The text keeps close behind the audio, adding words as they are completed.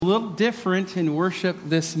A little different in worship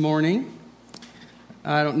this morning.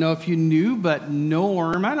 I don't know if you knew, but I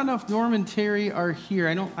don't know if Norm and Terry are here.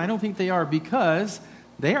 I don't think they are, because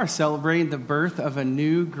they are celebrating the birth of a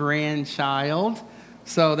new grandchild.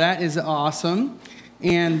 So that is awesome.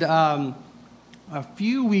 And a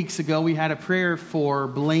few weeks ago, we had a prayer for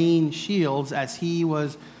Blaine Shields as he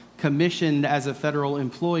was commissioned as a federal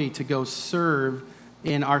employee to go serve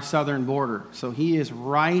in our southern border. So he is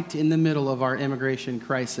right in the middle of our immigration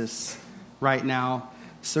crisis right now,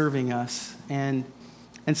 serving us. And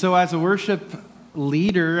so as a worship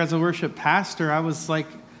leader, as a worship pastor, I was like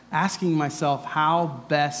asking myself, how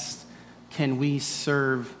best can we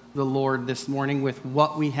serve the Lord this morning with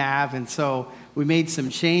what we have? And so we made some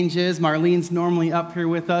changes. Marlene's normally up here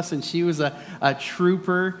with us, and she was a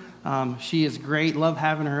trooper. She is great. Love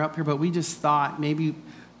having her up here. But we just thought maybe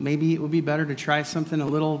it would be better to try something a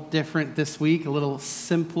little different this week, a little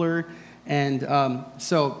simpler. And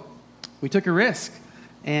so we took a risk.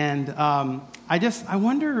 And I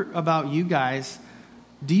wonder about you guys.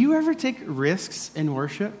 Do you ever take risks in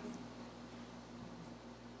worship?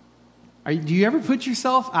 Do you ever put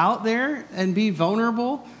yourself out there and be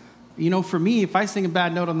vulnerable? You know, for me, if I sing a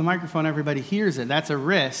bad note on the microphone, everybody hears it. That's a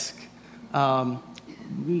risk.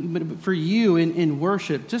 But for you in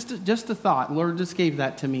worship, just a thought. Lord just gave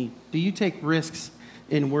that to me. Do you take risks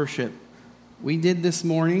in worship? We did this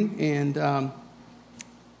morning, and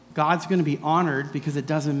God's going to be honored because it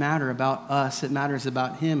doesn't matter about us. It matters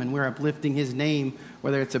about Him, and we're uplifting His name,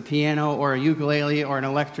 whether it's a piano or a ukulele or an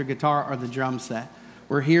electric guitar or the drum set.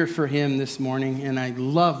 We're here for Him this morning, and I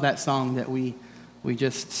love that song that we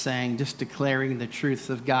just sang, just declaring the truth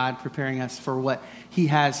of God, preparing us for what He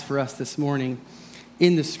has for us this morning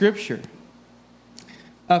in the Scripture.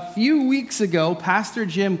 A few weeks ago, Pastor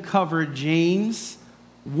Jim covered James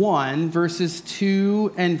 1, verses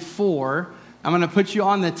 2 and 4. I'm going to put you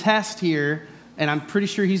on the test here, and I'm pretty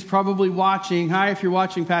sure he's probably watching. Hi, if you're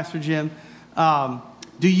watching, Pastor Jim.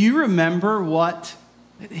 Do you remember what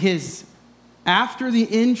after the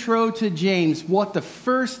intro to James, what the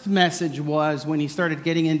first message was when he started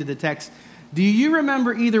getting into the text? Do you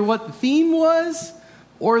remember either what the theme was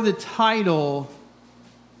or the title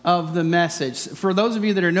of the message? For those of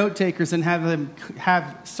you that are note takers and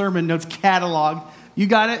have sermon notes cataloged, you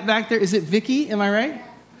got it back there? Is it Vicky? Am I right?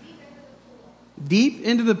 Deep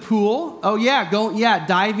into the pool. Oh yeah,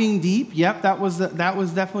 diving deep. Yep, that was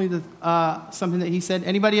definitely something that he said.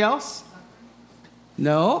 Anybody else?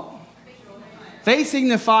 No. Facing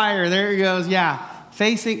the fire. There he goes. Yeah,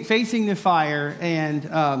 facing the fire, and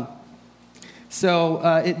that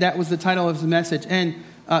was the title of the message. And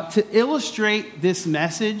to illustrate this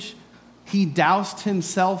message, he doused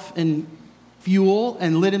himself in fuel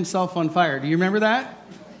and lit himself on fire. Do you remember that?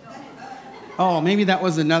 Oh, maybe that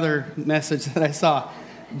was another message that I saw.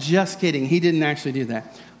 Just kidding. He didn't actually do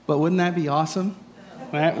that. But wouldn't that be awesome?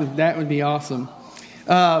 That would be awesome.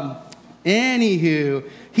 Anywho,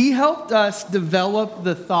 he helped us develop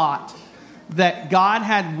the thought that God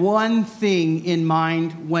had one thing in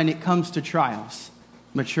mind when it comes to trials: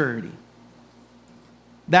 maturity.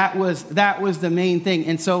 That was the main thing.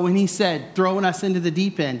 And so when he said, throwing us into the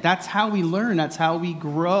deep end, that's how we learn. That's how we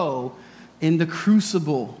grow in the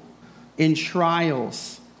crucible, in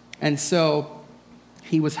trials. And so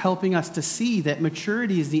he was helping us to see that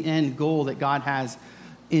maturity is the end goal that God has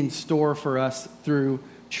in store for us through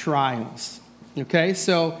trials. Okay,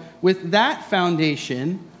 so with that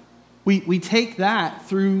foundation, we take that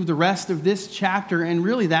through the rest of this chapter, and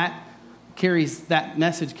really that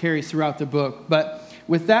message carries throughout the book. But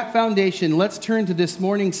with that foundation, let's turn to this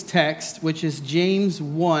morning's text, which is James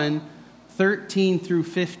 1, 13 through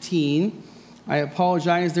 15. I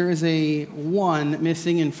apologize, there is a 1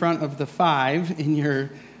 missing in front of the 5 in your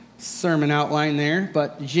sermon outline there.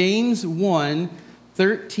 But James 1,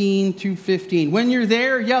 13 through 15. When you're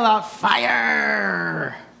there, yell out,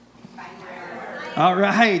 fire! Fire! All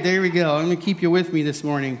right, there we go. I'm going to keep you with me this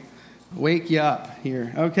morning. Wake you up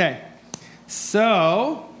here. Okay,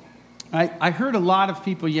 so I heard a lot of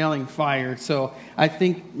people yelling fire, so I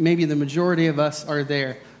think maybe the majority of us are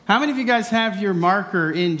there. How many of you guys have your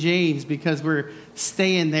marker in James, because we're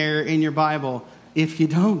staying there in your Bible? If you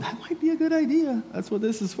don't, that might be a good idea. That's what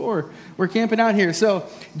this is for. We're camping out here. So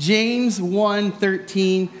James 1,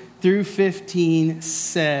 13 through 15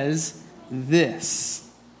 says this: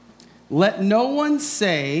 "Let no one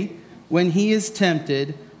say when he is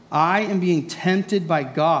tempted, 'I am being tempted by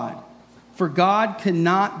God.' For God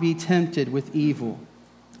cannot be tempted with evil,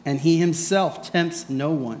 and He Himself tempts no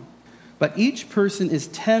one. But each person is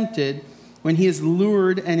tempted when he is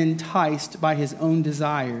lured and enticed by his own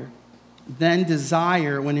desire. Then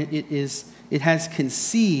desire, when it is it has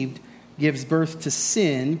conceived, gives birth to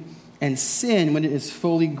sin, and sin, when it is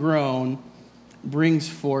fully grown, brings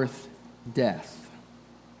forth death.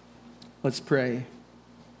 Let's pray.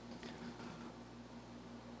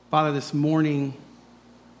 Father, this morning,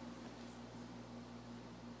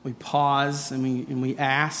 we pause and we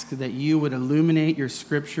ask that you would illuminate your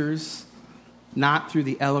scriptures, not through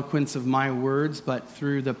the eloquence of my words, but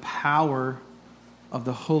through the power of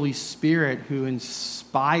the Holy Spirit who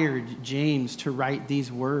inspired James to write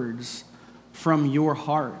these words from your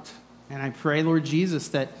heart. And I pray, Lord Jesus,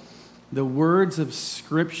 that the words of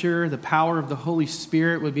Scripture, the power of the Holy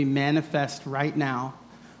Spirit would be manifest right now,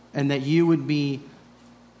 and that you would be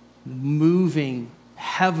moving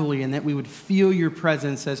heavily, and that we would feel your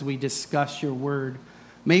presence as we discuss your word.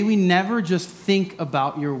 May we never just think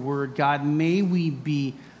about your word, God. May we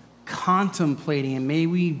be contemplating, and may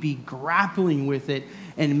we be grappling with it,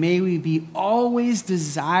 and may we be always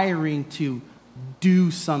desiring to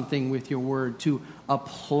do something with your word, to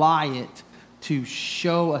apply it, to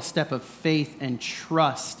show a step of faith and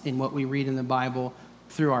trust in what we read in the Bible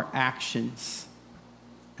through our actions.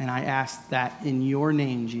 And I ask that in your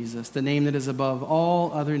name, Jesus, the name that is above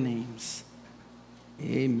all other names.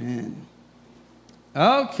 Amen.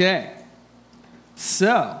 Okay.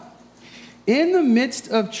 So, in the midst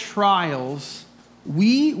of trials,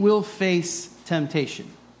 we will face temptation.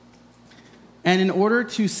 And in order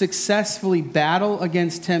to successfully battle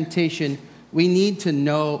against temptation, we need to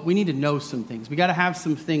know some things. We got to have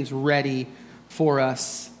some things ready for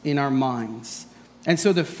us in our minds. And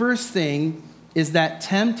so the first thing is that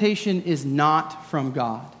temptation is not from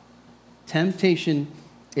God. Temptation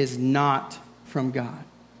is not from God.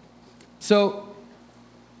 So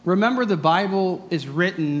remember, the Bible is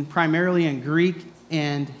written primarily in Greek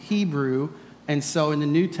and Hebrew. And so in the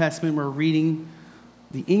New Testament, we're reading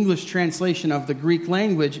the English translation of the Greek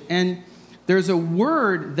language. And there's a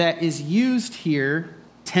word that is used here,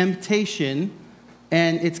 temptation,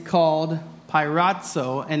 and it's called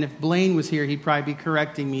pyrazo. And if Blaine was here, he'd probably be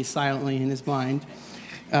correcting me silently in his mind.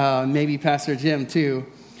 Maybe Pastor Jim too.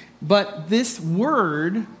 But this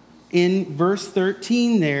word in verse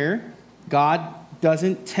 13 there, God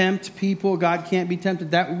doesn't tempt people. God can't be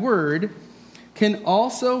tempted. That word can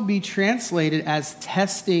also be translated as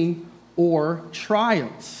testing or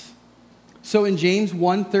trials. So in James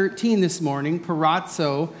 1:13 this morning,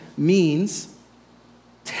 pyrazo means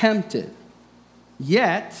tempted.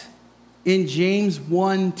 Yet, in James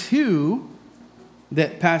 1:2,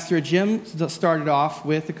 that Pastor Jim started off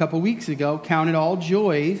with a couple weeks ago, count it all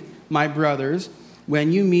joy, my brothers,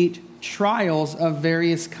 when you meet trials of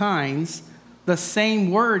various kinds. The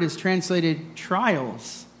same word is translated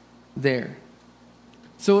trials there.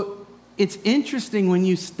 So it's interesting when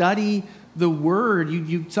you study the word,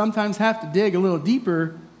 you sometimes have to dig a little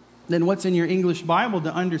deeper than what's in your English Bible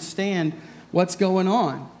to understand what's going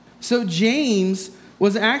on. So James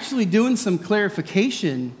was actually doing some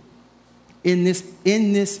clarification in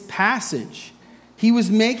this passage. He was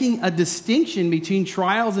making a distinction between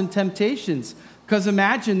trials and temptations. Because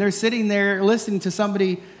imagine they're sitting there listening to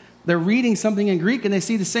somebody, they're reading something in Greek and they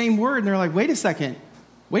see the same word and they're like, wait a second.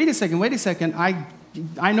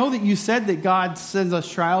 I know that you said that God sends us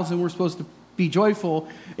trials and we're supposed to be joyful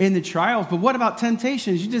in the trials, but what about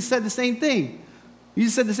temptations? You just said the same thing.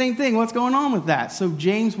 What's going on with that? So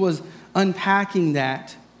James was unpacking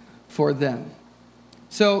that for them.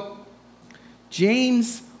 So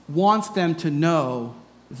James wants them to know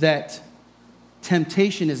that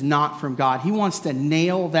temptation is not from God. He wants to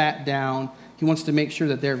nail that down. He wants to make sure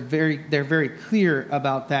that they're very clear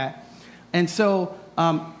about that. And so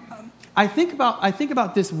I think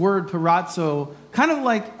about this word pyrazo kind of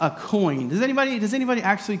like a coin. Does anybody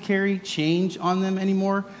actually carry change on them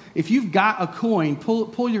anymore? If you've got a coin,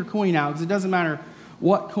 pull your coin out, because it doesn't matter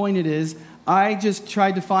what coin it is. I just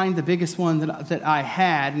tried to find the biggest one that I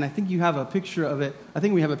had, and I think you have a picture of it. I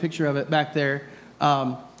think we have a picture of it back there.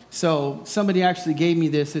 So somebody actually gave me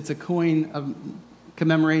this. It's a coin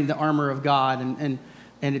commemorating the armor of God, and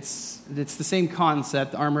it's the same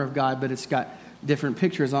concept, the armor of God, but it's got different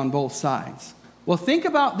pictures on both sides. Well, think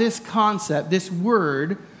about this concept, this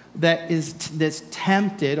word that is this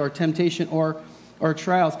tempted or temptation or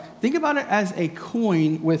trials. Think about it as a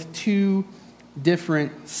coin with two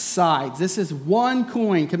different sides. This is one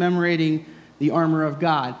coin commemorating the armor of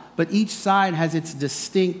God, but each side has its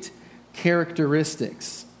distinct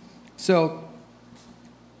characteristics. So,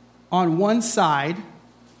 on one side,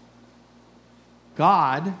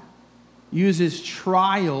 God uses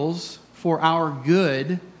trials for our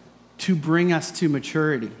good to bring us to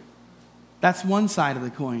maturity. That's one side of the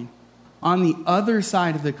coin. On the other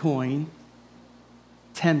side of the coin,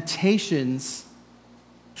 temptations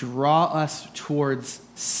draw us towards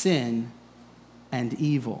sin and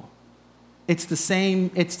evil. It's the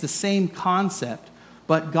same concept.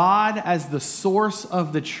 But God, as the source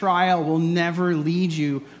of the trial, will never lead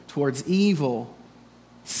you towards evil.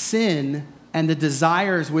 Sin and the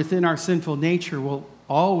desires within our sinful nature will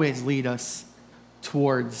always lead us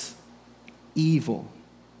towards evil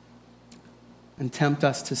and tempt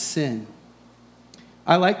us to sin.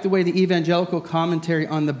 I like the way the evangelical commentary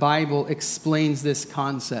on the Bible explains this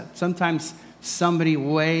concept. Sometimes somebody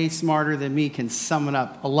way smarter than me can sum it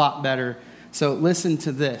up a lot better. So listen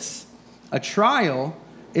to this. A trial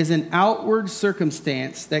is an outward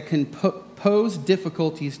circumstance that can pose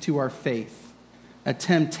difficulties to our faith. A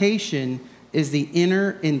temptation is the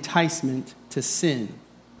inner enticement to sin.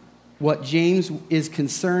 What James is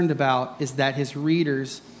concerned about is that his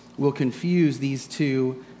readers will confuse these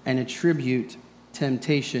two and attribute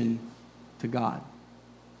temptation to God.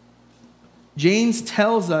 James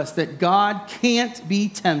tells us that God can't be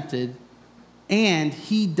tempted, and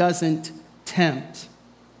he doesn't tempt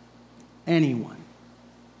anyone.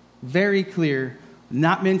 Very clear,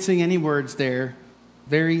 not mincing any words there,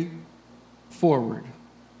 very forward.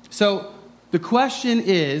 So the question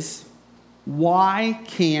is, why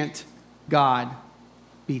can't God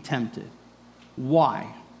be tempted?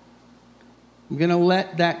 Why? I'm going to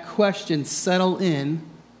let that question settle in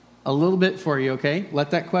a little bit for you, okay?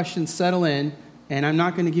 Let that question settle in, and I'm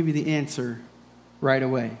not going to give you the answer right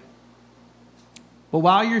away. But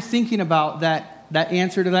while you're thinking about that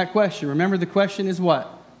answer to that question, remember the question is what?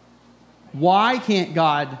 Why can't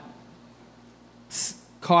God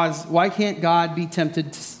be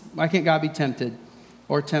tempted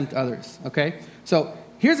or tempt others? Okay? So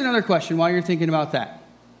here's another question while you're thinking about that.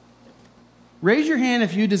 Raise your hand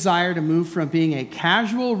if you desire to move from being a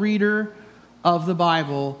casual reader of the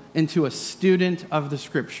Bible into a student of the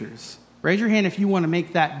Scriptures. Raise your hand if you want to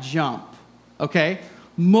make that jump. Okay?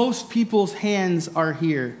 Most people's hands are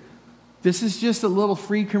here. This is just a little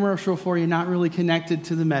free commercial for you, not really connected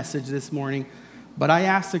to the message this morning. But I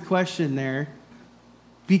asked a question there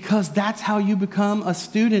because that's how you become a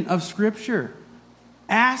student of Scripture.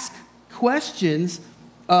 Ask questions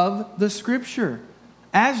of the Scripture.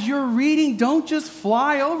 As you're reading, don't just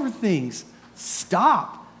fly over things.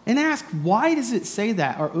 Stop and ask, why does it say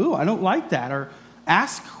that? Or, ooh, I don't like that. Or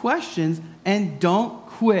ask questions and don't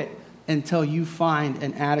quit until you find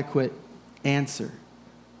an adequate answer.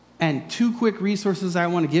 And two quick resources I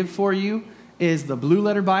want to give for you is the Blue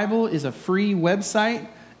Letter Bible is a free website,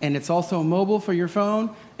 and it's also mobile for your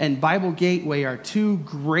phone. And Bible Gateway are two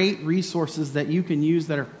great resources that you can use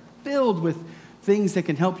that are filled with things that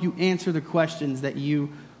can help you answer the questions that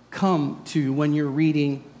you come to when you're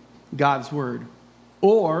reading God's Word.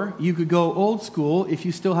 Or you could go old school if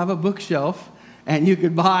you still have a bookshelf, and you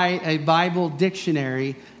could buy a Bible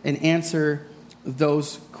dictionary and answer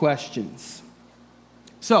those questions.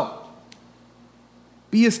 So,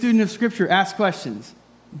 be a student of Scripture, ask questions.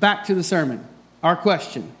 Back to the sermon. Our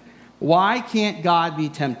question, why can't God be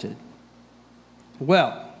tempted?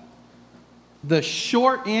 Well, the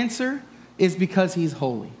short answer is because he's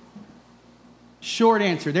holy. Short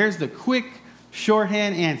answer. There's the quick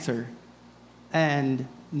shorthand answer. And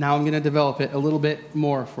now I'm going to develop it a little bit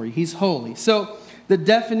more for you. He's holy. So the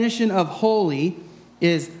definition of holy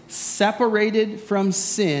is separated from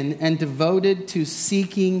sin and devoted to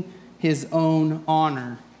seeking his own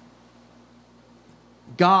honor.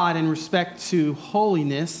 God, in respect to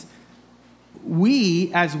holiness,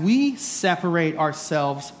 as we separate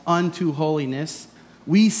ourselves unto holiness,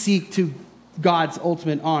 we seek to God's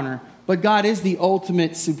ultimate honor. But God is the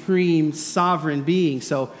ultimate, supreme, sovereign being,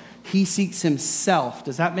 so he seeks himself.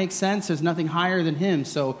 Does that make sense? There's nothing higher than him,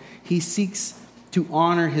 so he seeks to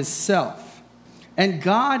honor himself. And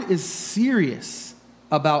God is serious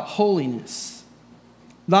about holiness.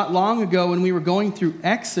 Not long ago, when we were going through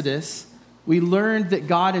Exodus, we learned that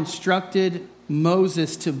God instructed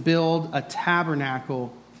Moses to build a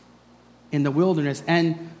tabernacle in the wilderness.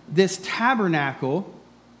 And this tabernacle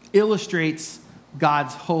illustrates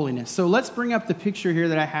God's holiness. So let's bring up the picture here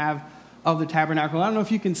that I have of the tabernacle. I don't know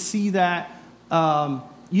if you can see that.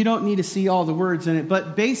 You don't need to see all the words in it,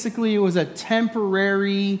 but basically it was a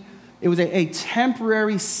temporary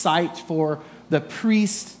site for the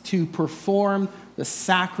priest to perform the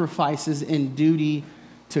sacrifices in duty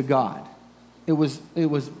to God. It was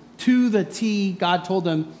to the T. God told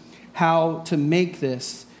them how to make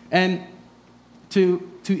this. And to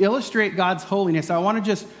illustrate God's holiness, I want to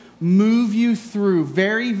just move you through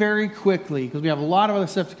very, very quickly, because we have a lot of other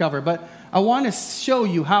stuff to cover, but I want to show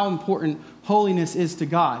you how important holiness is to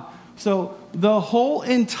God. So the whole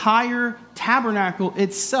entire tabernacle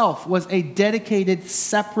itself was a dedicated,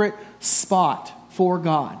 separate spot for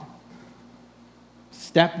God.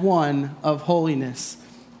 Step one of holiness.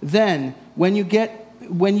 Then, when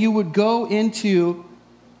you would go into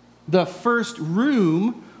the first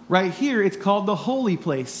room, right here, it's called the holy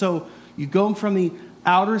place. So you go from the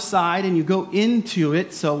outer side and you go into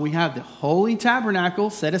it. So we have the holy tabernacle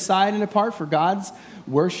set aside and apart for God's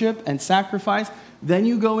worship and sacrifice. Then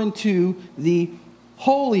you go into the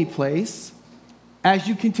holy place. As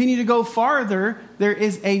you continue to go farther, there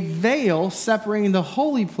is a veil separating the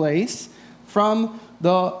holy place from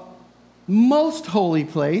the most holy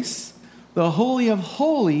place, the Holy of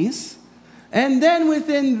Holies. And then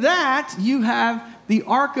within that, you have the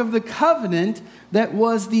Ark of the Covenant that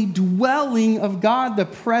was the dwelling of God. The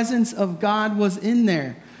presence of God was in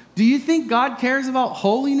there. Do you think God cares about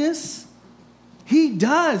holiness? He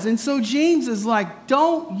does. And so James is like,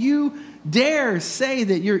 don't you dare say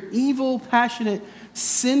that your evil, passionate,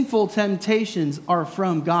 sinful temptations are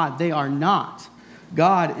from God. They are not.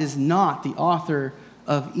 God is not the author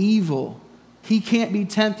of evil. He can't be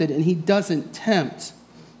tempted, and he doesn't tempt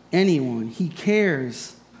anyone. He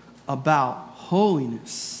cares about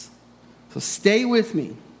holiness. So stay with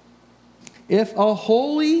me. If a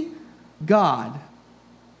holy God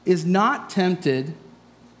is not tempted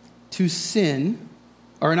to sin,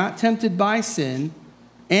 or not tempted by sin,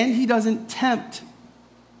 and he doesn't tempt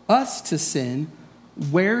us to sin,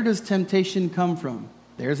 where does temptation come from?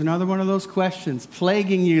 There's another one of those questions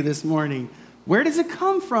plaguing you this morning. Where does it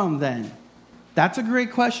come from then? That's a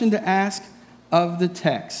great question to ask of the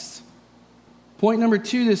text. Point number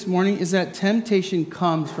 2 this morning is that temptation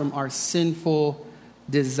comes from our sinful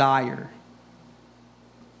desire.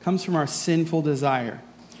 Comes from our sinful desire.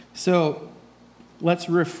 So let's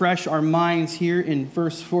refresh our minds here in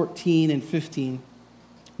verse 14 and 15.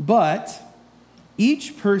 But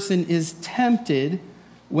each person is tempted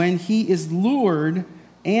when he is lured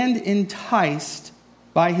and enticed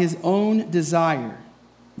by his own desire.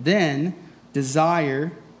 Then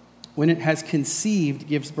desire, when it has conceived,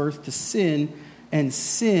 gives birth to sin, and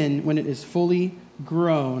sin, when it is fully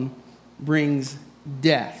grown, brings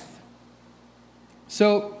death.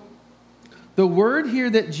 So the word here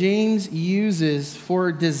that James uses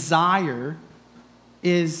for desire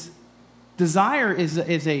is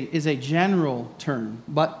a general term,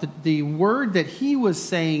 but the word that he was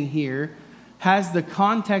saying here has the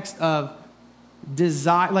context of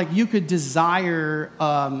desire. Like you could desire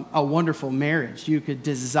a wonderful marriage. You could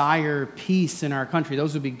desire peace in our country.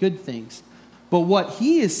 Those would be good things. But what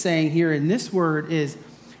he is saying here in this word is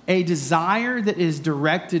a desire that is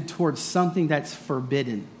directed towards something that's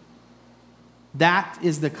forbidden. That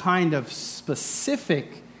is the kind of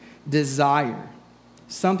specific desire.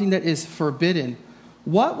 Something that is forbidden.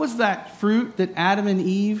 What was that fruit that Adam and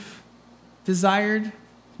Eve desired?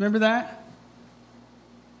 Remember that?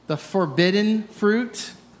 The forbidden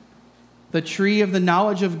fruit. The tree of the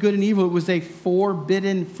knowledge of good and evil. It was a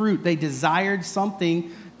forbidden fruit. They desired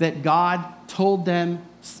something that God told them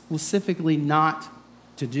specifically not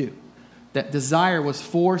to do. That desire was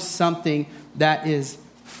for something that is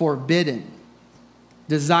forbidden.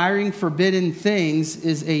 Desiring forbidden things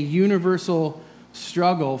is a universal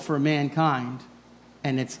struggle for mankind,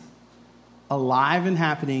 and it's alive and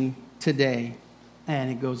happening today,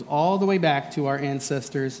 and it goes all the way back to our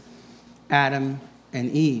ancestors Adam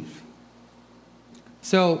and Eve.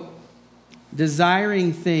 So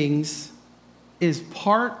desiring things is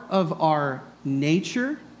part of our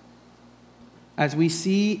nature, as we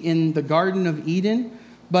see in the Garden of Eden,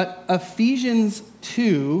 but Ephesians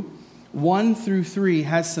 2:1-3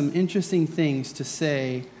 has some interesting things to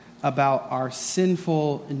say about our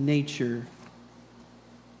sinful nature.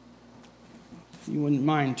 If you wouldn't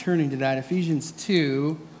mind turning to that, Ephesians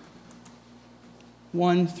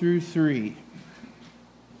 2:1-3.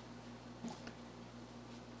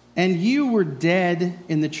 And you were dead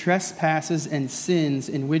in the trespasses and sins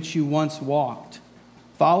in which you once walked,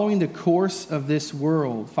 following the course of this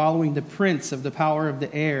world, following the prince of the power of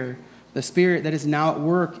the air, the spirit that is now at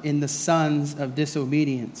work in the sons of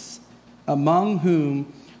disobedience, among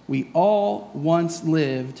whom we all once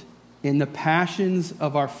lived in the passions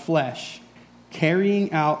of our flesh,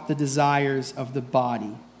 carrying out the desires of the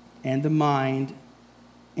body and the mind,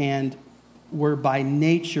 and were by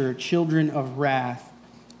nature children of wrath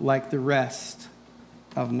like the rest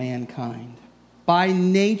of mankind. By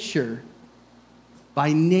nature,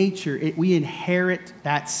 we inherit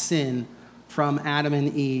that sin from Adam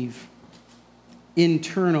and Eve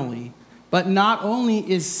internally. But not only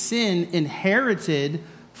is sin inherited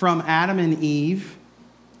from Adam and Eve,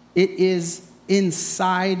 it is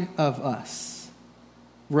inside of us.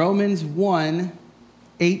 Romans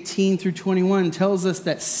 1:18-21 tells us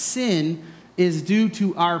that sin is due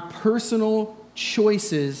to our personal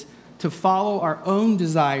choices to follow our own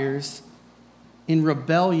desires in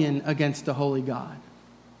rebellion against the holy God.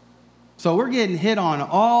 So we're getting hit on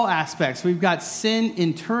all aspects. We've got sin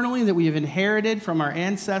internally that we have inherited from our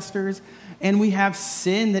ancestors, and we have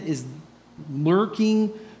sin that is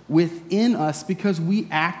lurking within us because we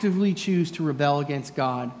actively choose to rebel against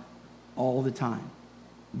God all the time.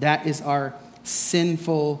 That is our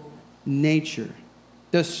sinful nature.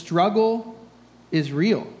 The struggle is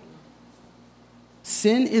real.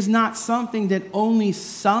 Sin is not something that only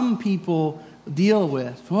some people deal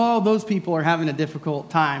with. Oh, those people are having a difficult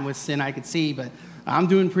time with sin, I could see, but I'm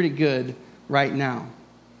doing pretty good right now.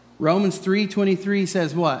 Romans 3:23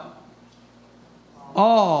 says what?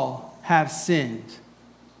 All have sinned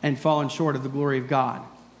and fallen short of the glory of God.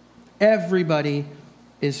 Everybody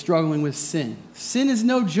is struggling with sin. Sin is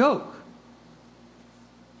no joke.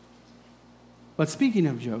 But speaking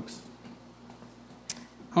of jokes,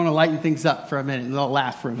 I want to lighten things up for a minute and I'll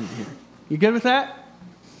laugh for a minute here. You good with that?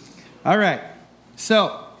 All right.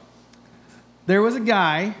 So, there was a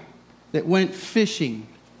guy that went fishing.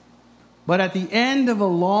 But at the end of a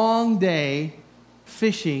long day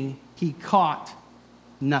fishing, he caught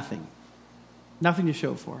nothing. Nothing to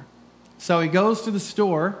show for. So he goes to the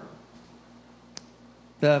store,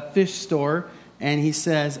 the fish store, and he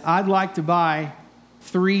says, I'd like to buy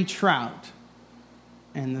 3 trout.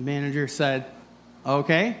 And the manager said,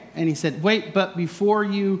 okay. And he said, wait, but before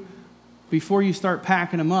you start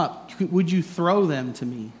packing them up, would you throw them to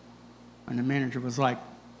me? And the manager was like,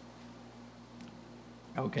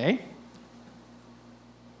 okay.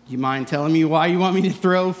 Do you mind telling me why you want me to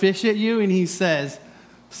throw fish at you? And he says,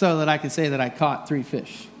 so that I can say that I caught 3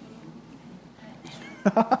 fish.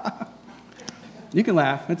 You can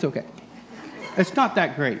laugh. It's okay. It's not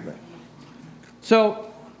that great. But.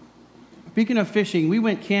 So, speaking of fishing, we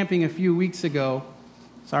went camping a few weeks ago.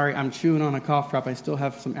 Sorry, I'm chewing on a cough drop. I still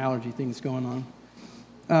have some allergy things going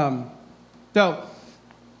on. So,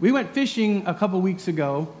 we went fishing a couple weeks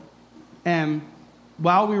ago, and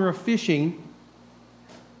while we were fishing,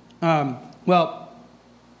 the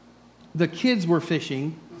kids were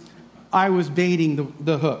fishing. I was baiting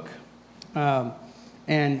the hook.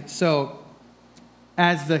 And so,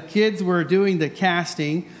 as the kids were doing the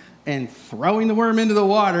casting and throwing the worm into the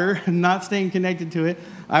water and not staying connected to it,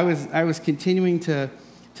 I was continuing to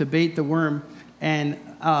bait the worm. And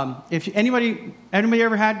if anybody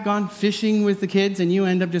ever had gone fishing with the kids and you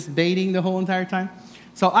end up just baiting the whole entire time?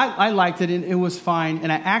 So I liked it, and it was fine.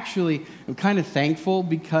 And I actually am kind of thankful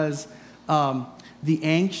because the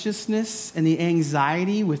anxiousness and the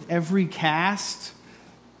anxiety with every cast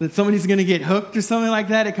that somebody's going to get hooked or something like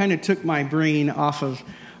that, it kind of took my brain off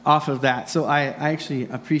of that. So I actually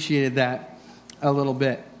appreciated that a little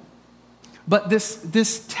bit. But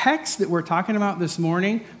this text that we're talking about this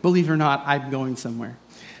morning, believe it or not, I'm going somewhere.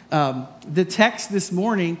 The text this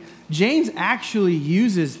morning, James actually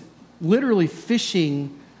uses literally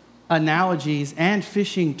fishing analogies and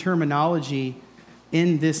fishing terminology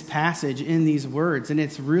in this passage, in these words. And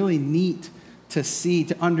it's really neat to see,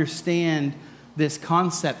 to understand this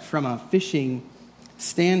concept from a fishing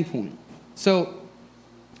standpoint. So,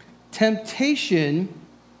 temptation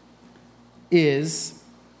is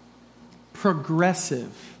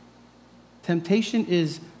progressive. Temptation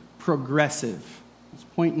is progressive. That's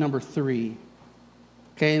point number 3.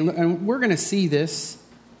 Okay, and we're going to see this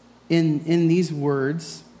in these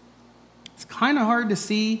words. It's kind of hard to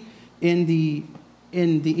see in the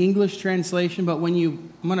English translation, but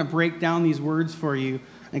I'm going to break down these words for you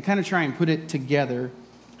and kind of try and put it together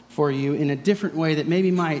for you in a different way that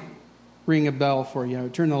maybe might ring a bell for you.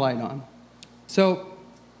 Turn the light on. So,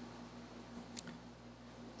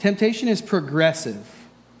 temptation is progressive.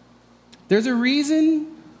 There's a reason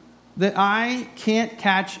that I can't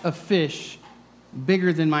catch a fish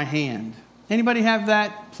bigger than my hand. Anybody have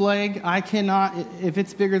that plague? I cannot. If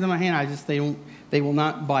it's bigger than my hand, they will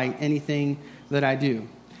not bite anything that I do.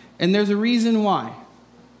 And there's a reason why.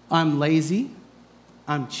 I'm lazy,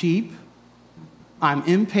 I'm cheap, I'm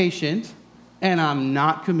impatient, and I'm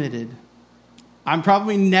not committed. I'm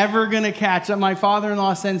probably never going to catch. My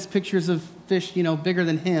father-in-law sends pictures of fish, bigger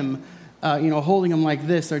than him, holding them like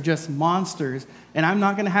this. They're just monsters. And I'm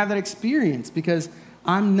not going to have that experience because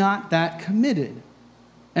I'm not that committed.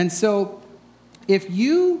 And so if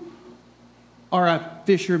you are a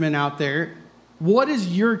fisherman out there, what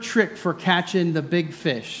is your trick for catching the big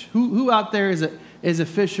fish? Who out there is a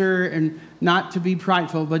fisher, and not to be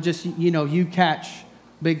prideful, but just, you catch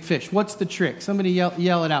big fish? What's the trick? Somebody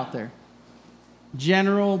yell it out there.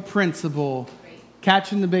 General principle.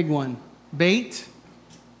 Catching the big one. Bait.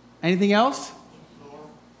 Anything else?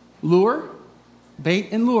 Lure. Bait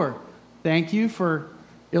and lure. Thank you for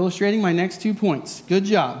illustrating my next 2 points. Good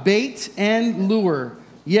job. Bait and lure.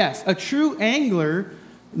 Yes, a true angler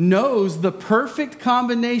knows the perfect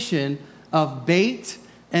combination of bait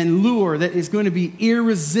and lure that is going to be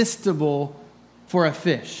irresistible for a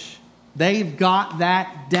fish. They've got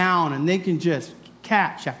that down, and they can just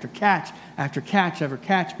catch after catch after catch after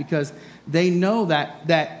catch because they know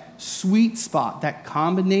that sweet spot, that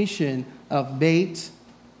combination of bait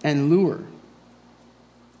and lure.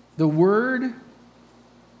 The word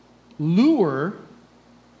lure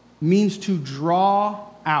means to draw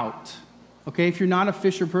out. Okay, if you're not a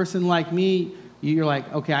fisher person like me, you're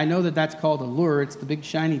like, okay, I know that that's called a lure. It's the big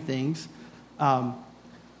shiny things. But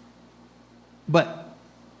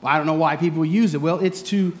I don't know why people use it. Well, it's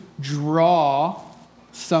to draw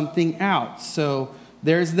something out. So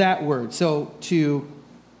there's that word. So to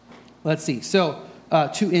entice,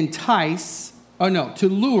 to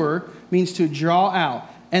lure means to draw out.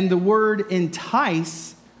 And the word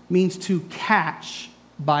entice means to catch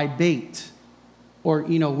by bait. Or,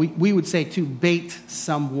 we would say to bait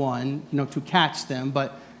someone, to catch them,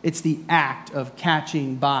 but it's the act of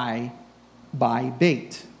catching by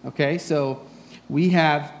bait. Okay, so we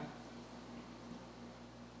have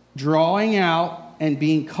drawing out and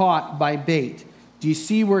being caught by bait. Do you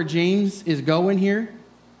see where James is going here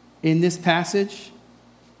in this passage?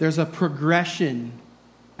 There's a progression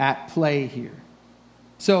at play here.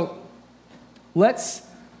 So let's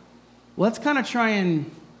kind of try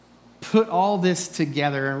and put all this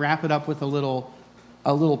together and wrap it up with a little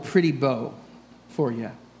pretty bow for you.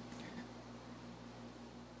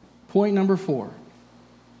 Point number 4.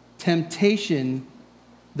 Temptation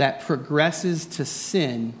that progresses to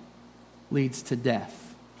sin leads to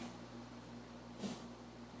death.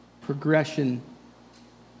 Temptation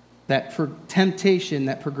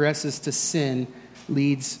that progresses to sin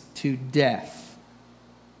leads to death.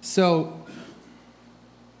 So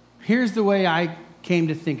here's the way I came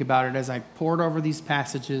to think about it as I pored over these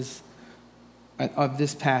passages of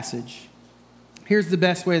this passage. Here's the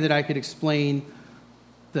best way that I could explain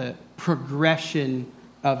the progression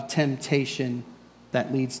of temptation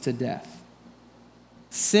that leads to death.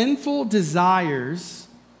 Sinful desires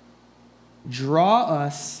draw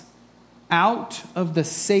us out of the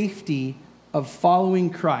safety of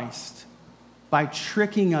following Christ by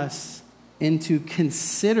tricking us into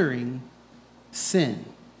considering sin.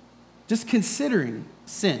 Just considering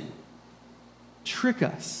sin. Trick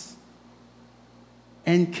us.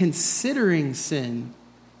 And considering sin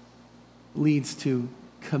leads to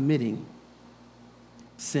committing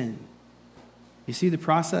sin. You see the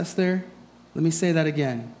process there? Let me say that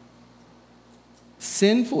again.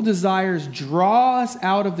 Sinful desires draw us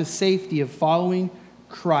out of the safety of following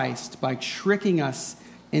Christ by tricking us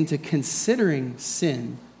into considering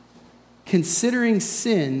sin. Considering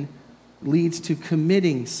sin leads to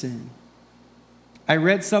committing sin. I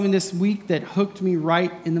read something this week that hooked me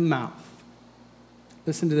right in the mouth.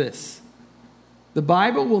 Listen to this. The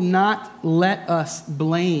Bible will not let us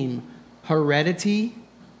blame heredity,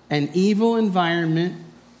 an evil environment,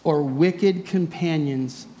 or wicked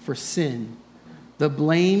companions for sin. The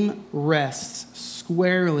blame rests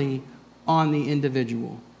squarely on the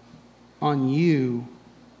individual, on you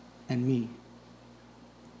and me.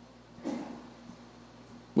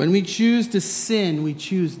 When we choose to sin, we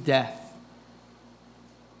choose death.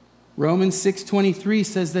 Romans 6:23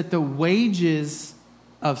 says that the wages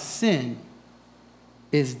of sin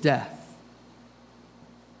is death.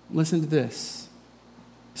 Listen to this.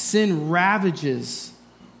 Sin ravages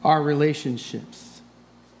our relationships.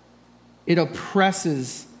 It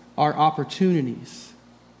oppresses our opportunities.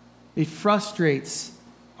 It frustrates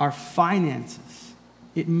our finances.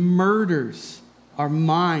 It murders our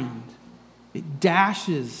mind. It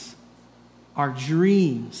dashes our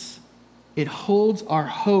dreams. It holds our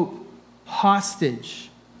hope hostage.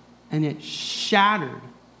 And it shattered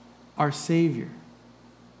our Savior.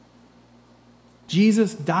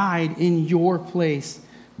 Jesus died in your place,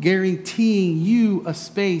 guaranteeing you a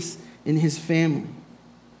space in his family.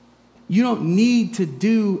 You don't need to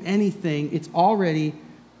do anything. It's already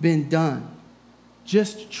been done.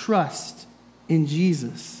 Just trust in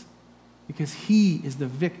Jesus because he is the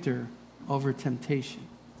victor over temptation.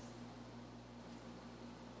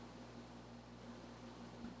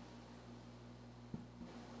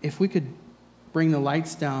 If we could bring the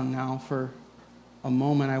lights down now for a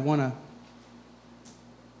moment, I want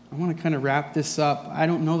to kind of wrap this up. I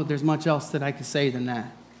don't know that there's much else that I could say than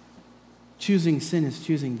that. Choosing sin is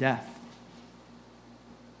choosing death.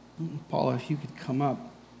 Paula, if you could come up.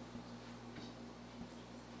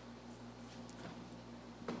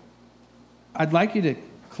 I'd like you to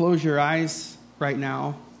close your eyes right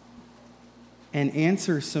now and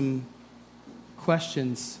answer some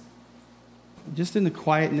questions just in the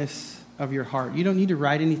quietness of your heart. You don't need to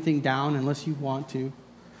write anything down unless you want to.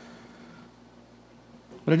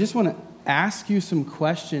 But I just want to ask you some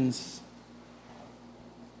questions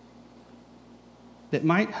that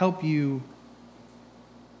might help you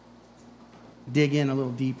dig in a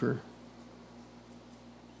little deeper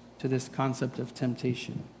to this concept of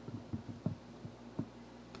temptation.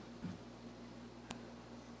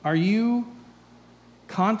 Are you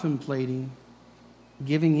contemplating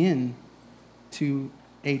giving in to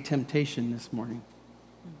a temptation this morning?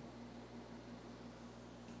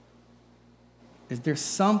 Is there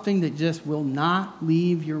something that just will not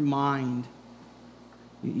leave your mind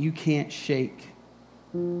that you can't shake?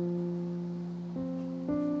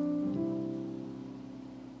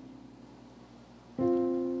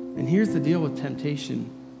 And here's the deal with temptation.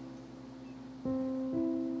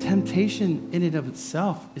 Temptation in and of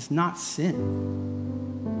itself is not sin.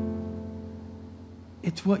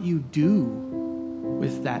 It's what you do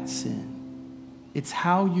with that sin. It's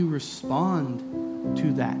how you respond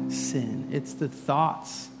to that sin. It's the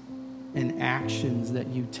thoughts and actions that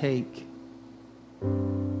you take.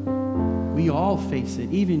 We all face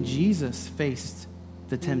it. Even Jesus faced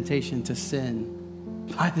the temptation to sin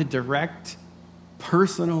by the direct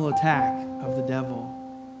personal attack of the devil.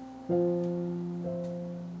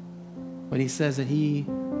 But he says that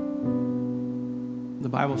the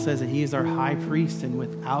Bible says that he is our high priest and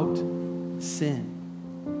without sin.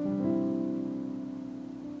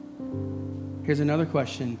 Here's another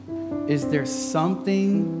question. Is there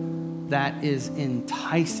something that is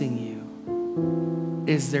enticing you?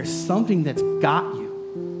 Is there something that's got you?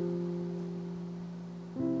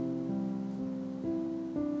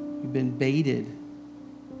 You've been baited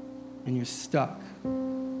and you're stuck.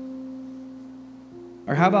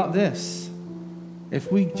 Or how about this?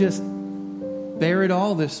 If we just bear it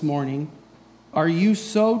all this morning, are you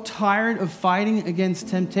so tired of fighting against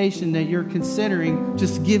temptation that you're considering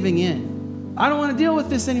just giving in? I don't want to deal with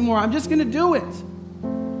this anymore. I'm just going to do it.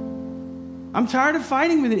 I'm tired of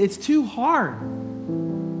fighting with it. It's too hard.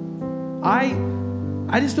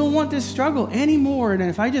 I just don't want this struggle anymore. And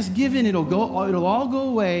if I just give in, it'll all go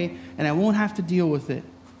away and I won't have to deal with it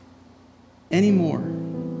anymore.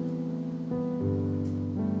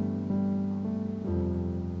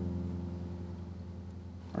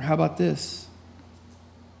 Or how about this?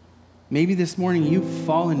 Maybe this morning you've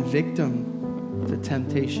fallen victim to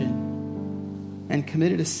temptation and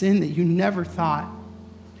committed a sin that you never thought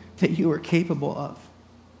that you were capable of.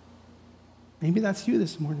 Maybe that's you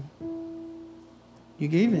this morning. You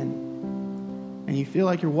gave in, and you feel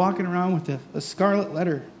like you're walking around with a scarlet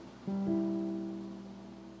letter.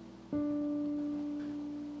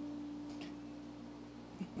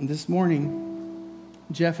 And this morning,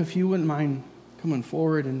 Jeff, if you wouldn't mind coming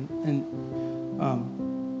forward and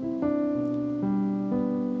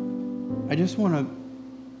I just want to,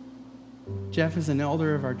 Jeff is an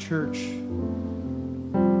elder of our church.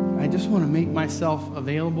 I just want to make myself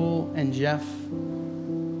available and Jeff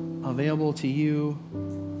available to you.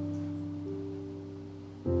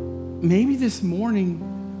 Maybe this morning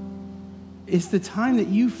is the time that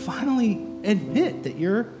you finally admit that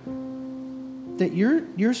you're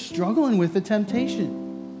struggling with the temptation.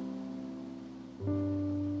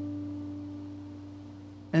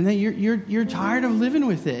 And that you're tired of living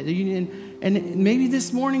with it. And maybe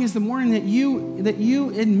this morning is the morning that you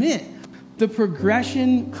admit the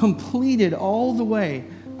progression completed all the way.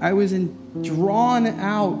 I was drawn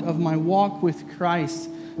out of my walk with Christ,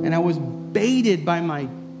 and I was baited by my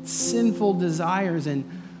sinful desires, and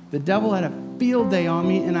the devil had a field day on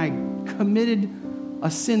me, and I committed a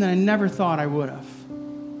sin that I never thought I would have.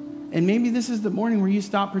 And maybe this is the morning where you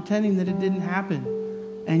stop pretending that it didn't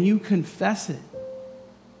happen, and you confess it.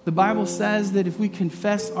 The Bible says that if we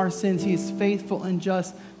confess our sins, he is faithful and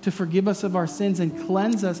just to forgive us of our sins and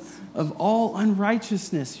cleanse us of all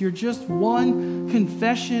unrighteousness. You're just one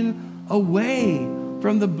confession away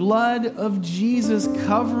from the blood of Jesus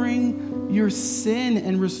covering your sin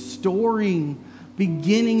and restoring,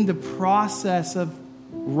 beginning the process of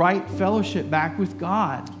right fellowship back with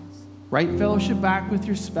God, right fellowship back with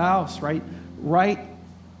your spouse, right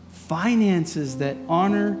finances that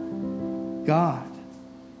honor God.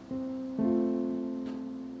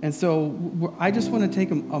 And so I just want to take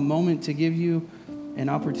a moment to give you an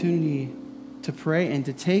opportunity to pray and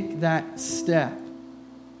to take that step.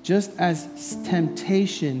 Just as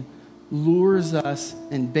temptation lures us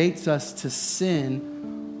and baits us to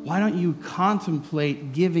sin, why don't you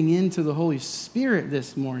contemplate giving in to the Holy Spirit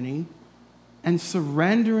this morning and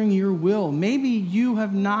surrendering your will? Maybe you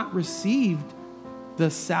have not received the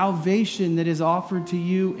salvation that is offered to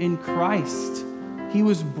you in Christ. He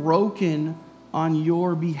was broken on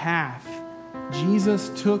your behalf. Jesus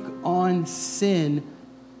took on sin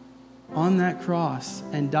on that cross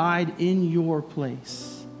and died in your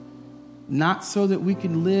place. Not so that we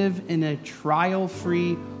could live in a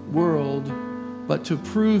trial-free world, but to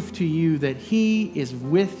prove to you that He is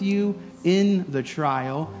with you in the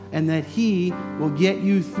trial and that He will get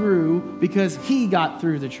you through because He got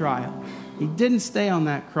through the trial. He didn't stay on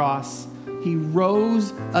that cross. He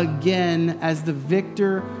rose again as the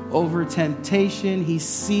victor over temptation. He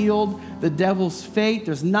sealed the devil's fate.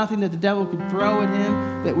 There's nothing that the devil could throw at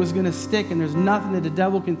him that was going to stick, and there's nothing that the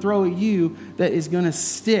devil can throw at you that is going to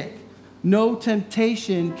stick. No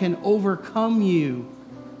temptation can overcome you.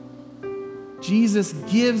 Jesus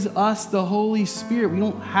gives us the Holy Spirit. We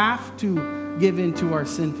don't have to give in to our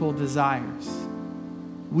sinful desires.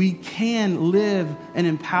 We can live an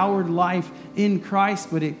empowered life in Christ,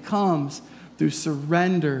 but it comes through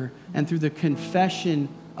surrender and through the confession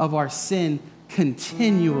of our sin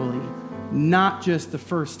continually, not just the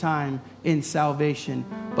first time in salvation,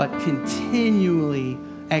 but continually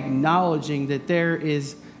acknowledging that there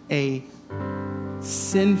is a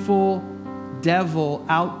sinful devil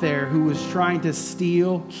out there who is trying to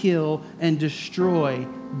steal, kill, and destroy,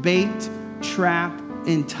 bait, trap,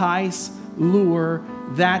 entice, lure.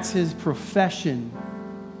 That's his profession.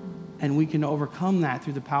 And we can overcome that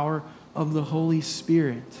through the power of the Holy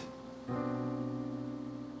Spirit.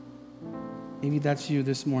 Maybe that's you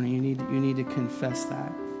this morning. You need to confess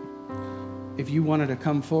that. If you wanted to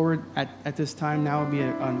come forward at this time, now would be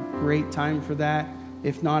a great time for that.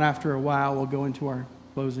 If not, after a while, we'll go into our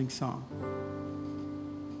closing song.